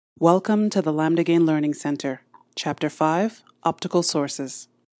Welcome to the Lambda Gain Learning Center, Chapter 5, Optical Sources.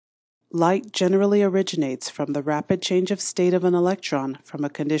 Light generally originates from the rapid change of state of an electron from a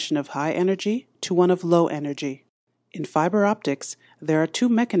condition of high energy to one of low energy. In fiber optics, there are two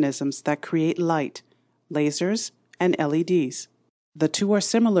mechanisms that create light, lasers and LEDs. The two are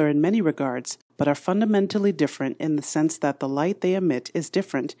similar in many regards, but are fundamentally different in the sense that the light they emit is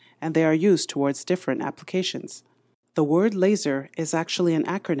different and they are used towards different applications. The word laser is actually an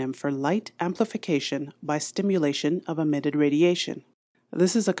acronym for light amplification by stimulation of emitted radiation.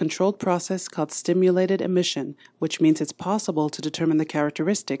 This is a controlled process called stimulated emission, which means it's possible to determine the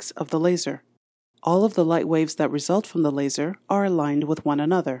characteristics of the laser. All of the light waves that result from the laser are aligned with one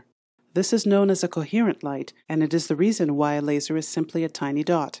another. This is known as a coherent light, and it is the reason why a laser is simply a tiny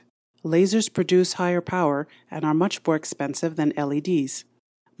dot. Lasers produce higher power and are much more expensive than LEDs.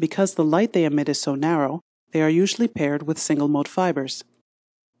 Because the light they emit is so narrow, they are usually paired with single-mode fibers.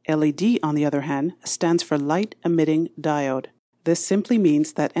 LED, on the other hand, stands for light-emitting diode. This simply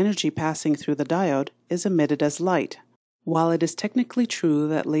means that energy passing through the diode is emitted as light. While it is technically true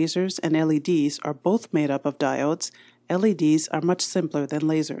that lasers and LEDs are both made up of diodes, LEDs are much simpler than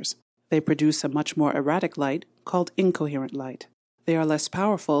lasers. They produce a much more erratic light called incoherent light. They are less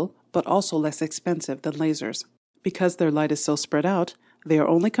powerful, but also less expensive than lasers. Because their light is so spread out, they are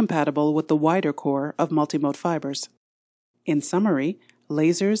only compatible with the wider core of multimode fibers. In summary,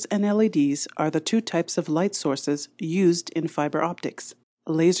 lasers and LEDs are the two types of light sources used in fiber optics.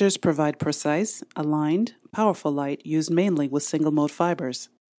 Lasers provide precise, aligned, powerful light used mainly with single-mode fibers.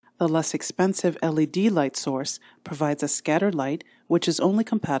 The less expensive LED light source provides a scattered light which is only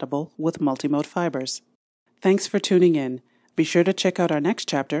compatible with multimode fibers. Thanks for tuning in. Be sure to check out our next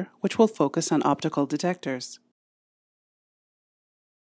chapter, which will focus on optical detectors.